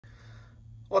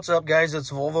What's up, guys?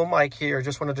 It's Volvo Mike here.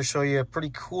 Just wanted to show you a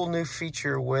pretty cool new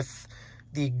feature with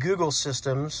the Google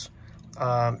systems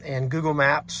and Google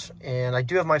Maps. And I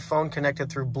do have my phone connected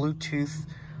through Bluetooth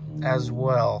as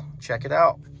well. Check it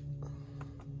out.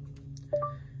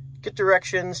 Get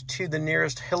directions to the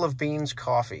nearest Hill of Beans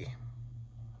coffee.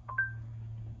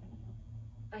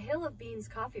 A Hill of Beans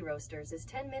coffee roasters is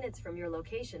 10 minutes from your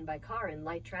location by car in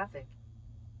light traffic.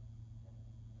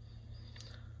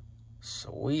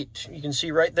 Sweet. You can see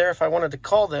right there, if I wanted to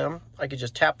call them, I could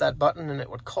just tap that button and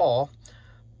it would call.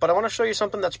 But I want to show you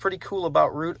something that's pretty cool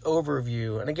about route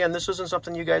overview. And again, this isn't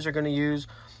something you guys are going to use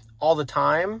all the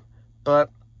time,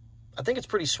 but I think it's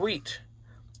pretty sweet.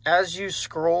 As you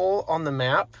scroll on the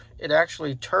map, it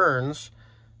actually turns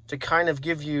to kind of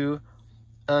give you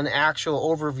an actual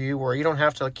overview where you don't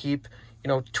have to keep,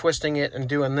 twisting it and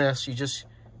doing this. You just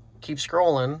keep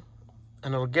scrolling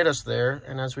and it'll get us there.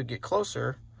 And as we get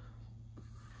closer,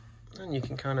 and you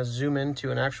can kind of zoom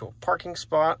into an actual parking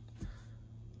spot.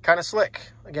 Kind of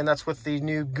slick. Again, that's with the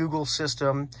new Google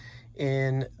system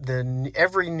in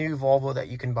every new Volvo that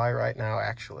you can buy right now,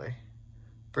 actually.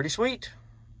 Pretty sweet.